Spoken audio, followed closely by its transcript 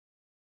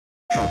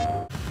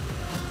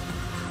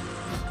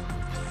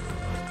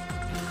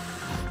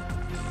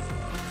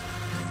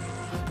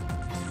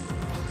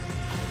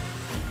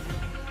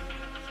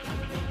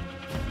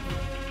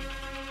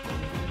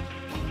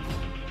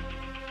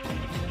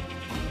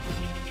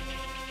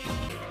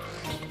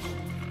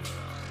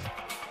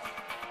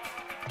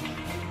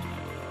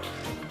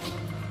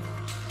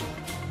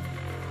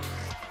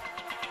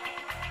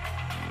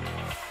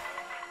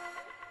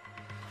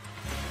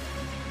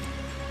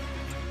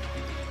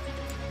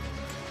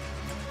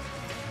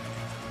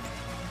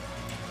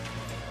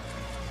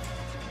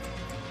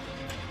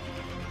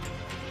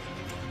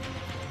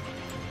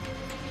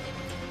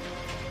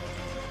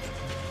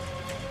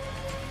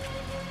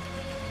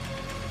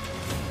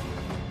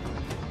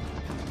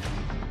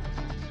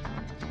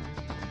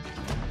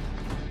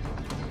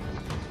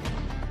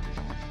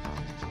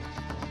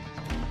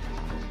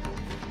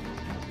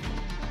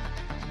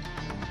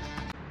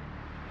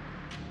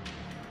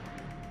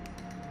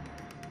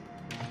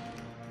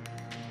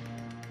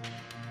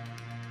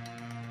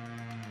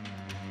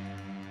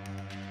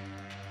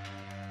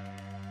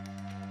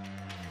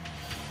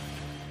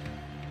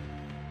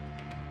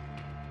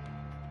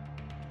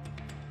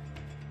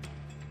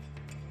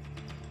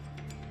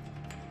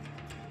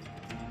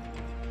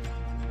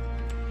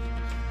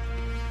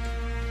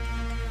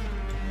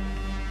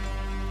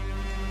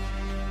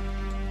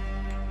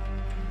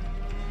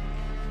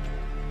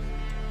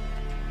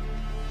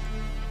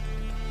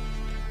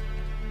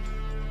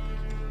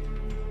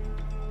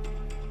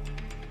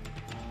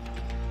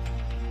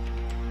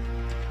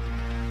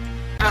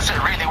Does it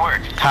really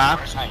work? Ha?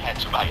 I had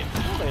to buy it.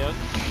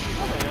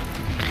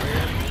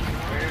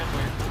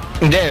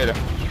 Hindi,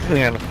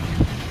 yan.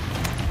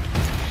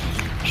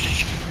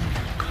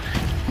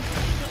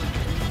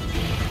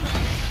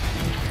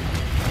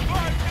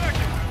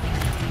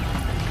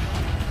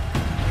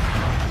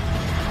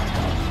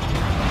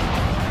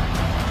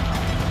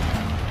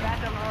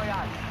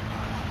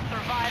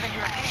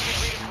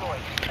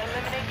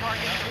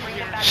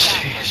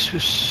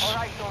 Jesus.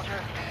 Alright,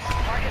 soldier.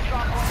 Target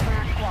drop point for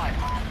your squad.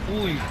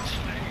 Uy.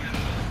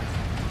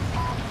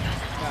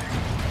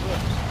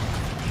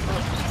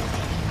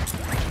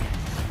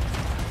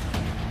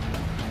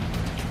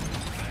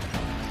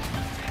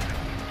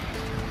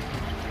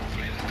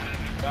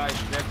 Guys,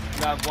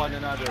 let's love one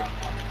another.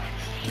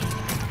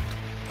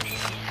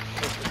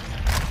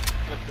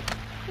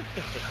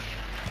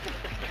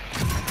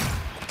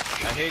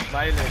 I hate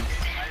violence.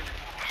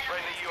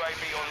 Friendly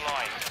UAV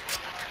online.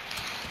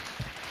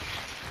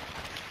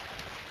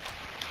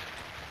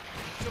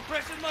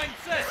 Suppression mine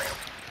set!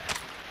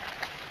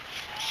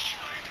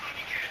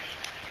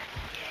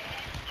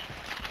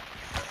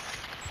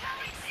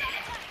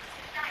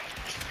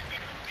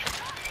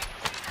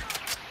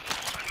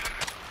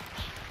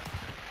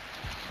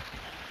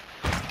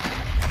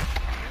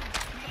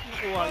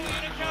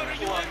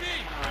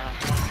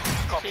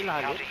 Kasi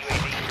lahat.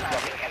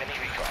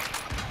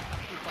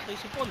 Patay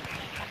si Paul.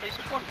 Patay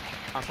si Paul.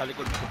 Ang sa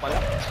likod ko pala.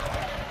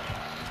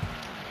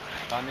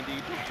 Dami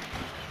dito.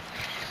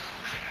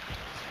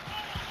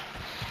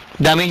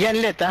 Dami dyan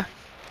ulit, ha?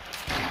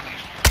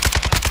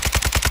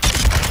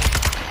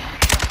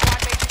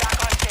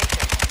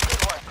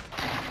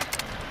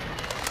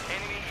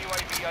 Enemy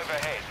UAV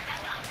overhead.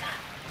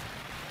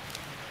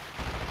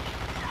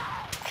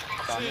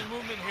 Seeing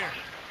movement here.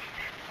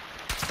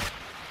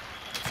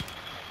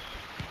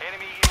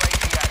 Enemy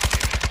UAV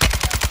active.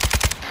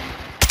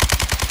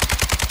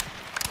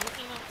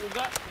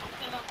 Uga.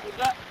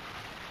 Uga.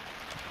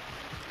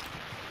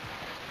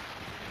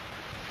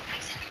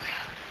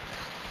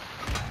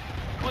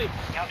 Oi.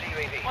 Counter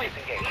UAV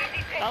disengaged.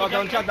 Oh,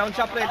 down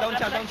shot, pre. Down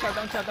shot.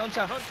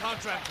 Hunt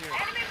contract here.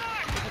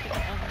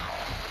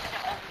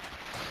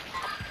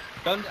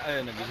 Down,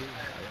 ayun, nag-heal.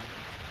 Ayun.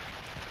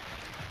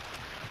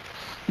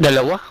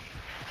 Dalawa?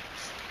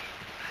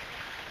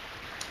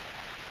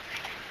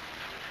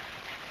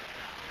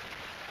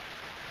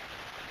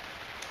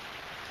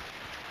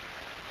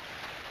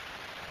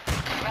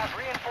 You have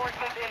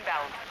reinforcements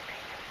inbound.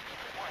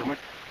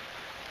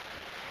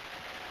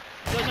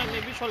 Diyan,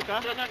 may visual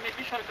ka?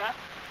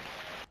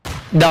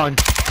 Down.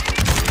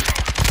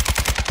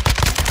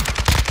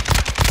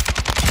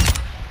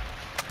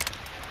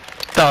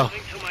 To.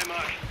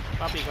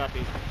 Copy.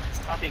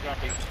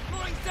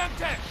 Throwing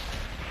Semtex!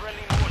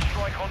 Friendly more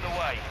strike on the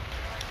way.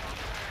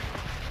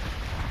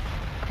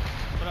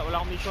 Wala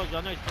akong visual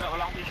dyan,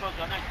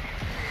 eh.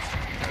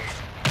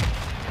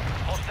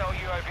 Hostile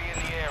UAV in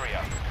the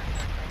area.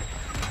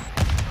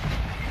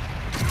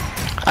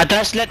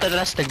 Atras,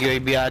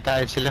 nag-UAV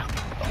ata sila.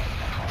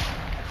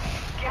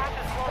 Gas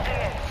is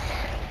closing in.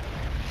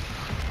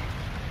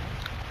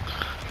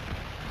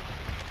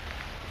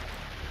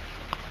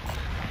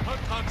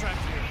 Hunt contract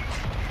here.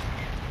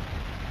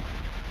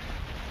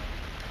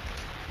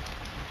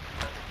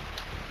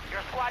 Your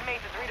squad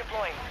mate is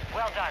redeploying.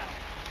 Well done.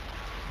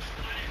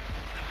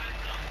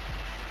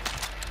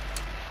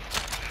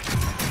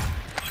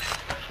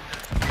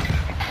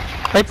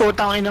 Ay,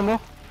 putang ina mo.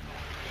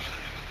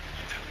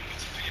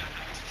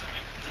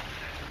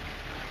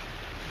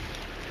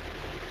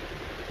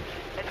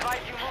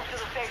 advise you move to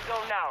the safe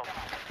zone now.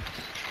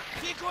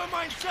 Decoy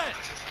mine set.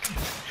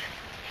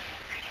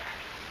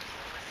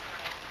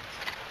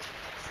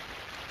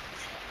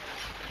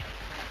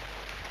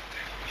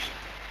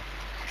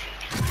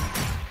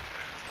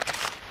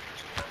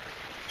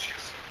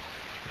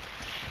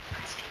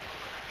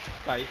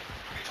 Tay.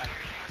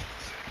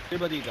 Di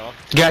ba dito?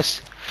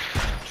 Gas.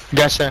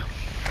 Gas ah.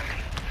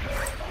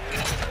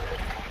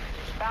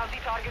 Bounty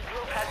target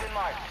group has been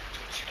marked.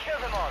 Kill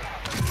them all.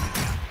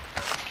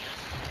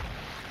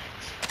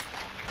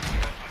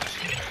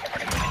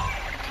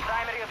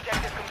 Primary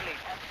objective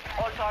complete.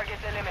 All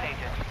targets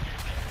eliminated.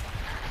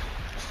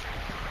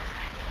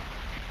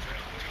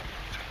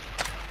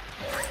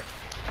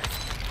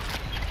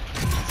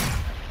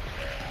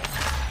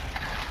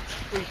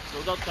 Uy,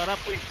 loadout sarap.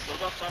 Uy,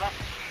 loadout sarap.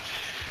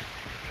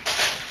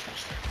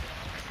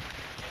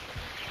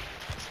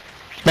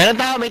 Meron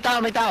tao, may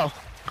tao, may tao.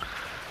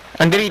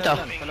 Ando rito.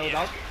 Sa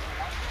loadout?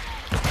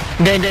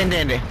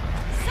 Hindi.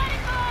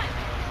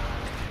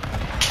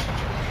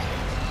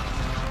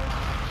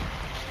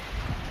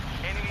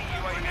 Enemy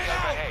UAV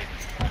overhead.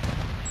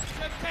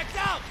 Semtex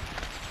out.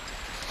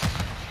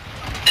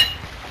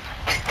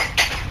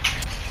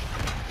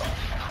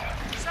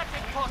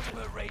 Second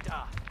possible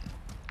radar.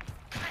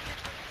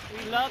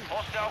 Uy, lag.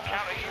 Hostile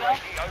counter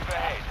UAV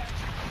overhead.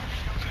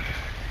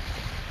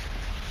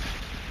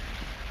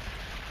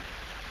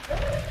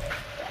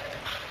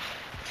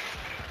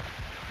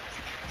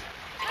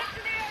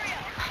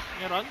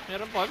 Meron?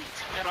 Meron, Paul?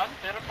 Meron?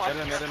 Meron, Paul?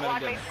 Squad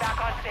dyan. mates back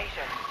on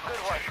station.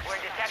 Good work. We're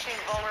detecting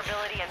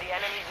vulnerability in the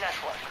enemy's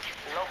network.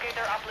 Locate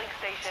their uplink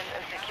station and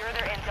secure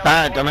their intel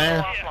Ah, before tama they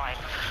na. go offline.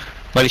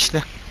 Balis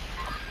na.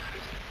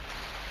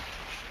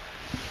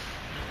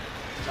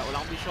 Wala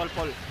akong visual,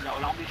 Paul. Wala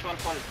akong visual,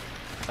 Paul.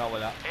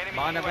 Wala. Enemy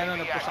Baka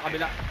UAV nagpush sa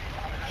kabila.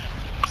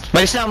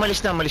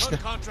 Malis na.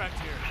 Good contract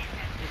here.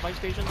 May fire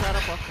station sa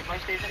harap, oh. May fire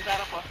station sa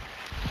harap, oh.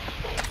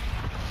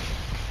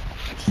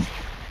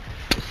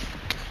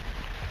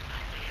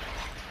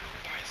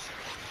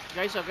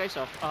 Guys, oh. UAV in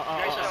the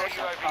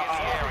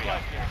area.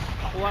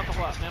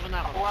 Pakuha. Meron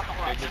na ako.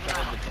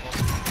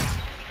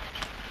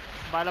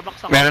 Balabak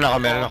sa Meron ako.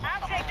 I'll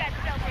take that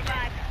stealth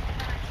revive.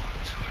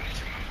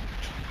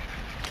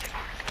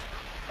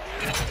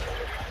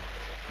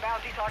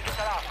 Bounty targets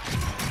are up.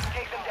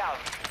 Take them down.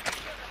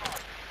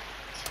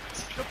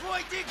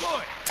 Deploy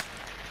decoy.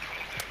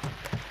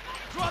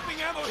 Dropping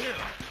ammo here.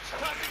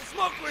 Tossing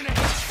smoke grenade.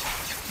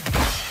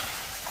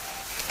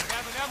 We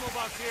have an ammo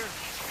box here.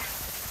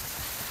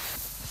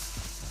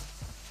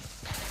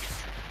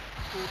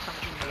 Putang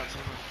ina lang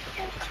naman.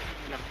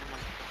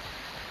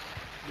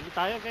 Bili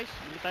tayo, guys.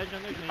 Bili tayo dyan,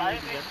 may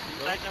UAV dyan.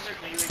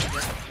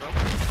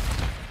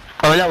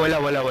 Wala.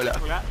 Wala?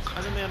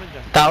 Ano meron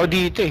dyan? Tao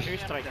dito eh.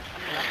 Airstrike.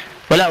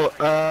 Wala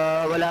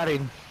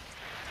rin.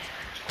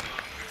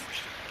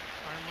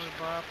 Armor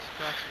box,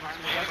 gas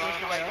mask.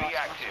 UAV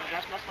active.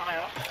 Gas mask na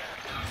kayo?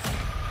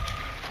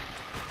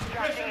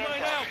 Tracking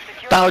intel.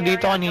 Secure Tao the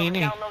dito area kanina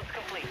until eh. download's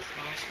complete.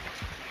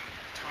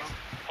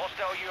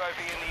 Hostile UAV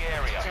in the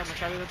area. Kaya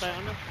masyado na tayo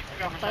ano?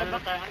 Masyado na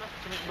tayo ano?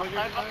 Burger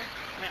na tayo?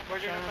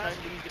 Burger na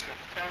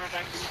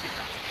tayo?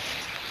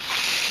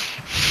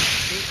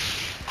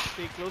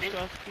 Stay close to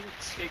us, please.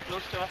 Stay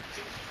close to us,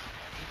 please.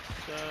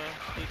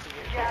 Stay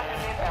together. Gas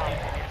is inbound.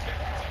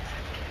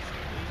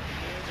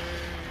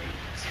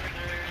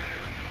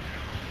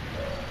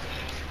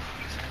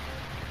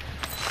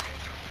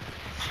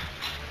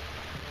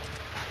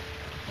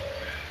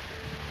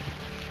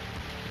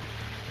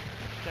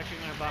 Checking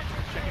our back.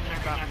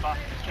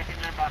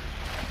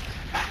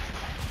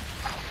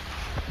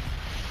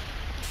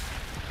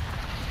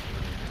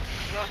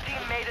 Your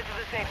team made it to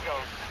the safe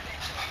zone.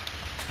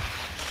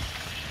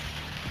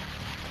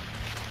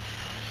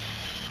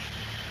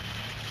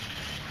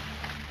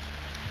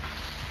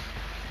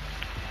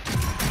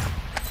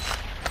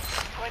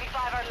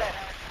 Are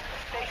left.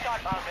 Stay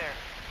sharp out there.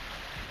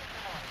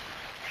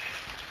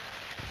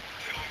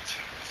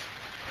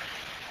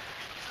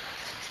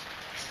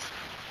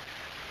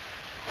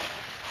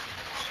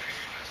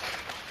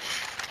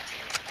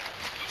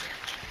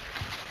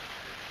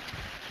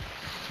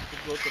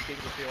 Go to ping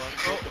if you want.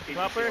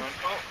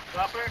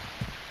 Dropper.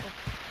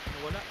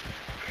 Wala.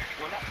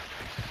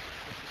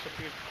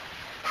 Disappeared.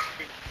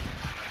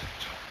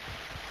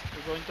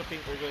 We're going to ping.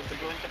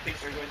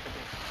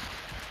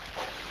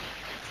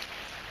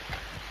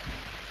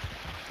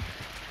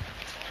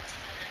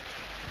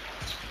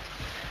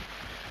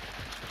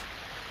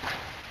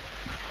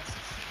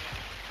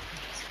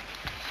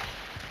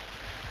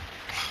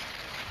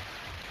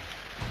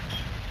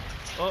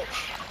 Oh,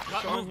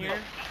 Got someone movement.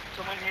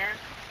 here.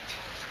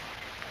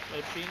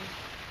 I ping.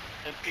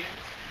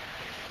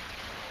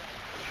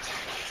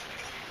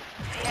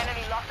 The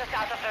enemy locked us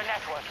out of their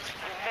network.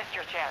 You missed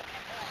your chance.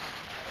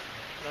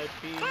 I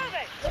ping. Move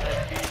it!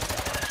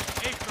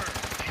 Acre.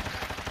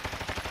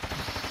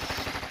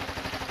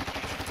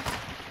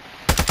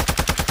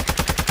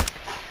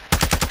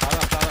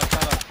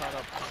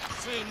 Sarap.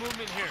 Seeing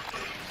movement here.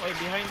 Oy,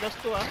 behind us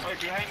too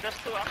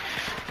ah.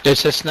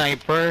 There's a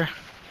sniper.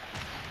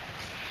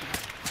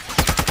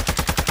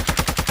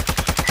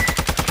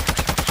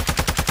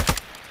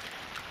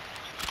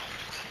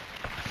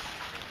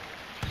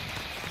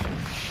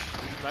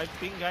 Live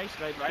ping guys,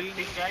 live ping.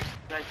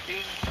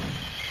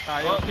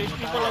 Tayo. There's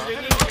people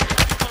underneath.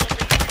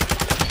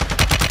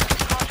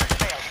 Contract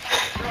failed.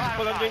 You're out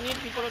People of time. underneath,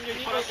 people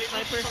underneath. Oh,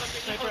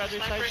 sniper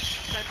other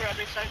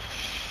side.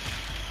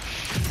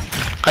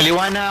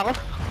 Kaliwa na ako.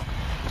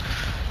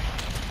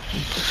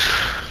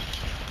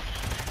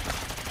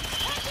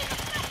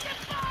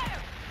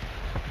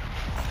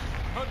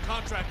 Hunt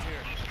contract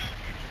here.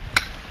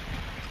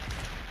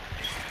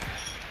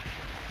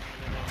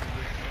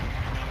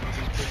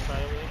 Left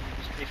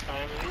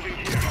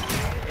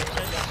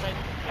side.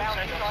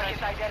 Bounty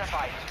targets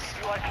identified.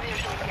 You are clear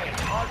to engage.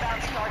 All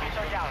bounty targets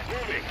are down.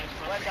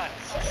 Well done.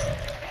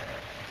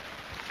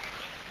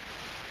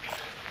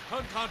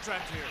 Hunt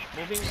contract here.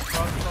 Moving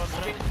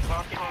contract.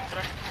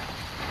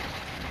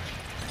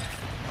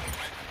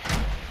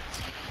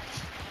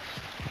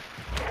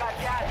 You got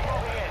gas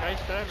moving in.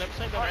 Guys, tara, left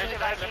side. Positive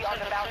ID on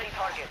the bounty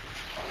target.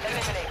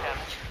 Eliminate them.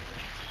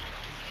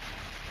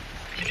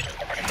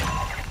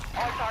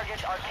 All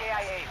targets are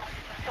KIA.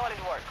 Solid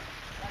work.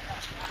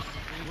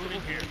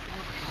 Moving here.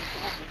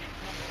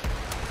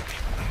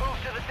 Move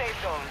to the safe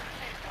zone.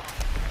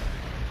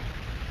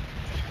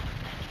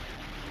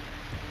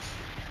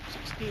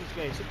 16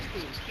 guys, 16.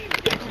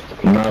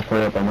 I'm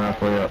halfway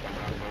up.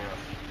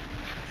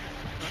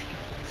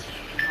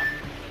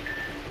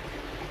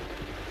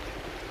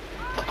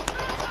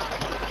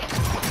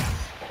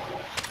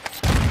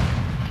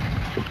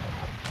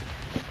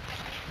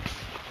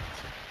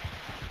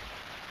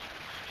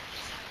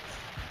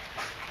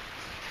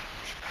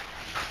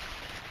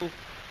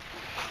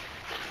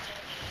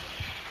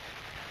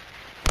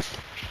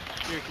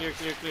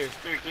 Clear.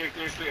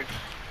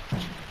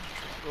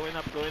 Going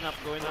up.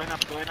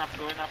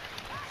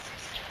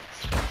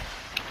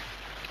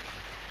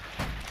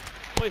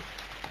 Oi.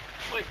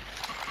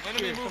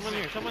 Enemy Here,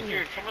 movement. someone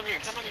here.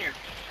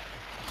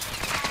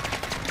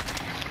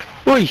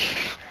 Uy!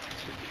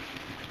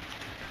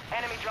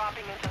 Enemy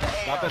dropping into the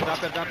AO.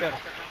 Dapper.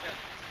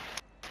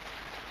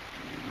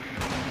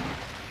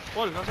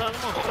 Paul, nasaan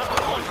mo?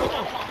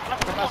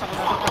 Nasa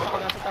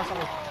taas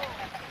ako.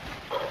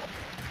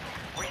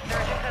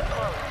 Resurgence has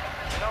closed.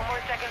 No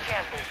more second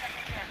chances.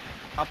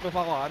 Approve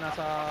ako ha,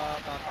 nasa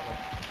taas ako.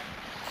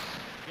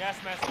 Gas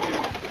mask here.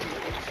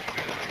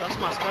 Gas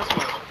mask.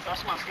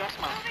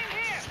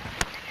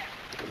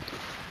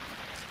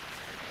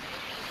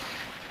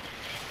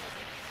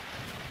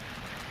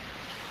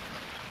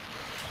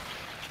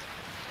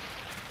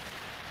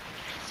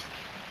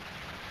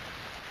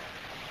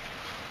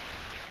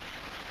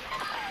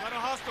 Got a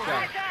hostile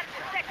Yeah. here.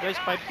 Guys,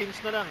 5 teams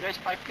na lang.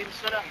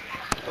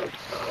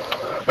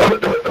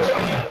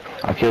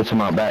 I killed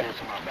some out back.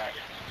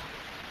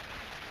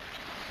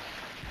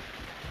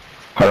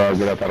 How do I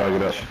get up?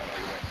 Let's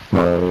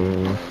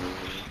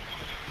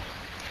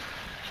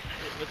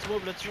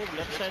move.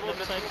 Left side.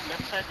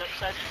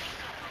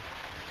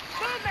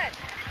 Movement!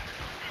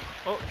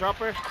 Oh,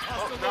 dropper.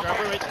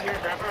 Dropper right here.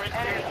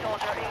 Enemy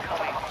soldier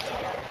incoming.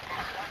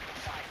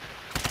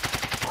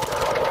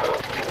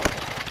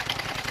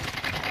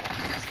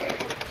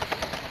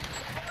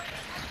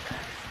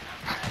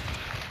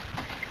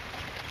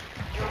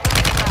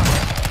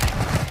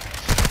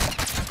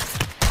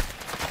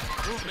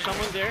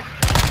 Someone there.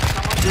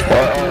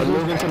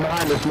 Moving to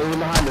behind us. They're moving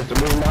behind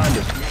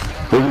us.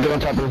 We can get on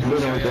top of this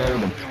building with the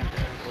them. You're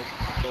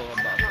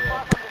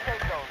far from the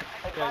safe zone.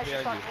 Advise you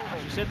start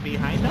moving. You said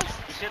behind us?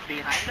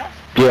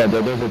 Yeah,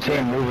 there's a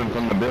team moving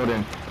from the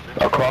building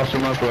across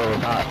from us where it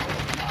was hot.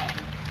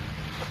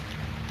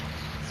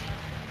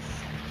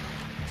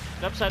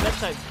 Left side.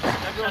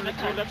 Everyone,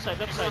 let's go left side.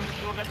 There's some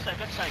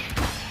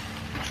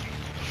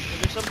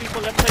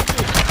people left side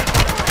too.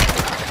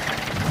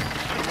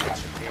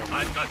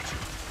 I got you.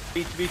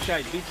 Beach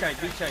side.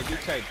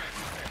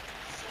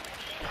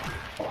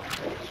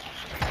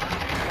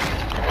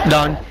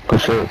 Down. For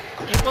sure.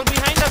 People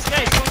behind us,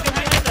 guys.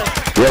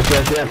 Yes. I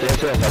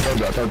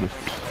told you.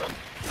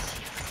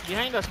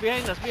 Behind us.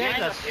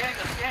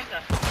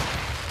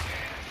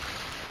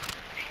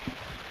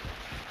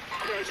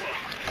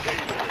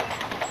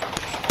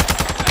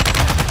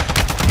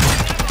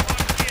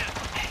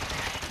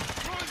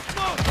 Throwing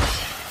smoke.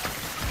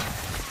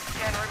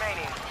 10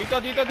 remaining.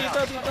 Dito. Oh,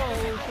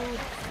 shoot.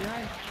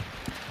 Behind.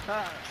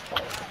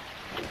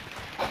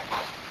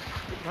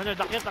 Runner,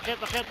 dakit,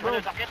 bro.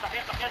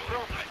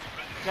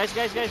 Guys,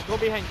 go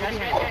behind.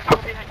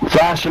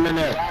 Flash him in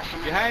there.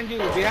 Behind you,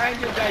 guys,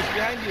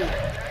 behind you.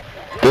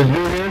 This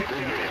dude here.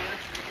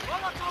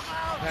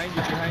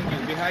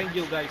 Behind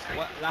you, guys.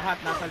 Lahat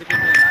nasa likod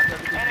nyo.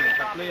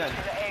 Tatlo yan.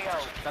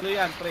 To the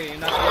AO. Pre.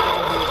 Nasa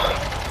likod nyo.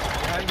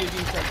 Behind you,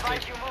 Jesus.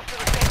 Advise you move to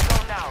the safe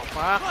zone now.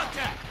 Fuck.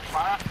 Contact.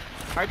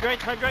 Hard right.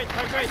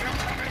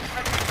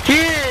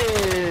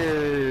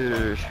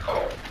 Cheers!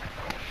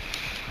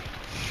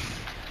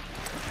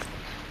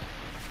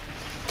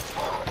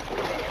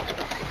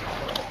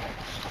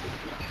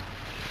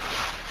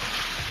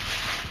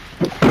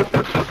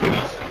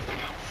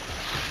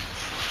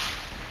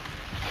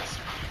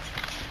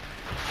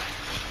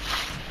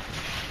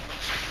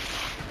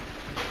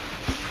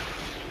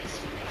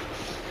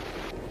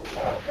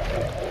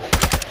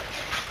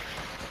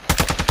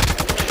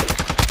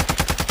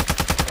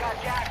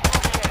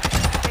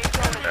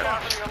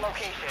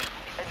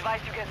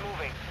 advise you get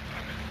moving.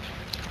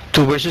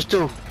 2 versus 2.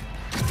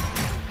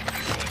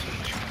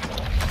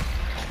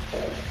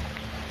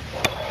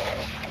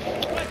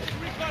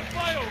 Recon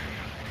fire!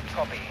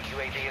 Copy.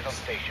 UAV is on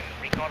station.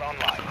 Recon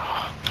online.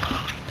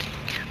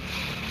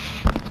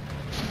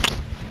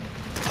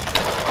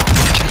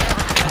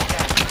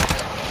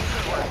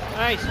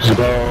 Nice.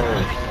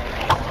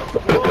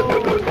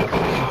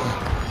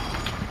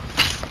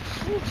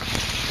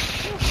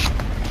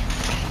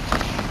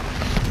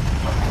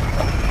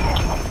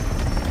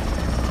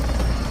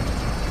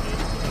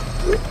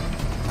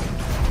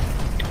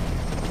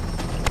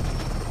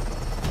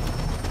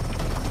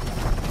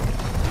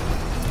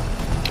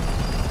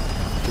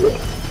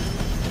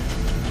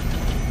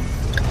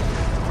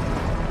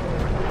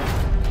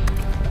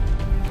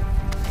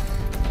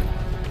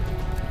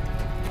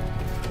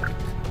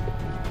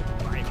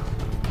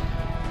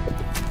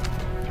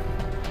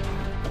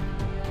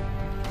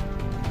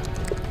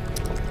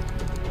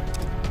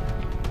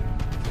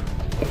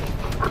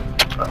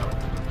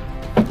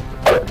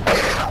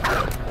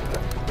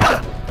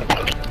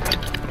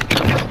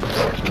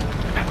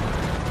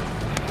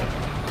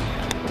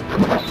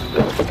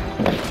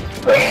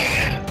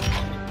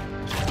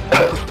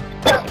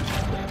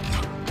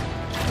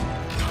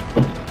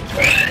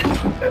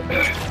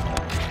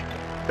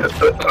 Let's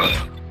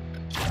go.